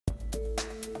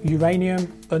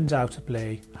Uranium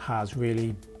undoubtedly has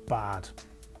really bad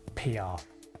PR,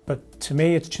 but to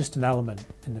me it's just an element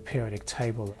in the periodic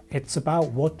table. It's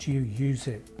about what you use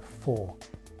it for.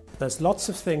 There's lots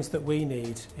of things that we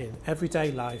need in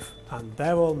everyday life, and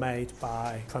they're all made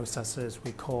by processes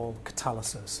we call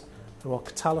catalysis. And what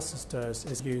catalysis does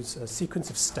is use a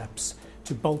sequence of steps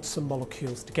to bolt some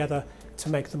molecules together to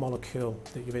make the molecule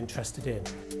that you're interested in.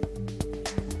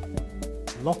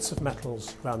 Lots of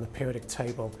metals around the periodic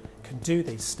table can do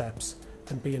these steps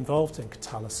and be involved in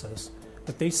catalysis,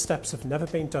 but these steps have never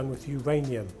been done with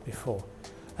uranium before.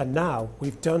 And now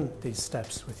we've done these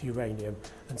steps with uranium,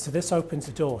 and so this opens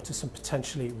the door to some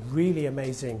potentially really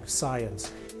amazing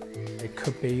science. It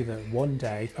could be that one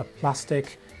day a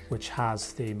plastic which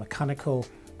has the mechanical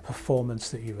performance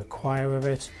that you require of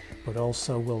it, but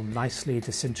also will nicely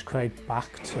disintegrate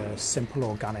back to simple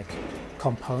organic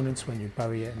components when you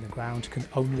bury it in the ground, can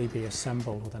only be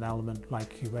assembled with an element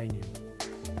like uranium.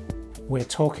 We're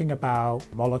talking about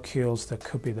molecules that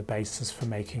could be the basis for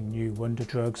making new wonder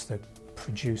drugs that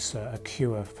produce a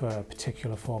cure for a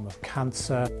particular form of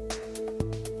cancer.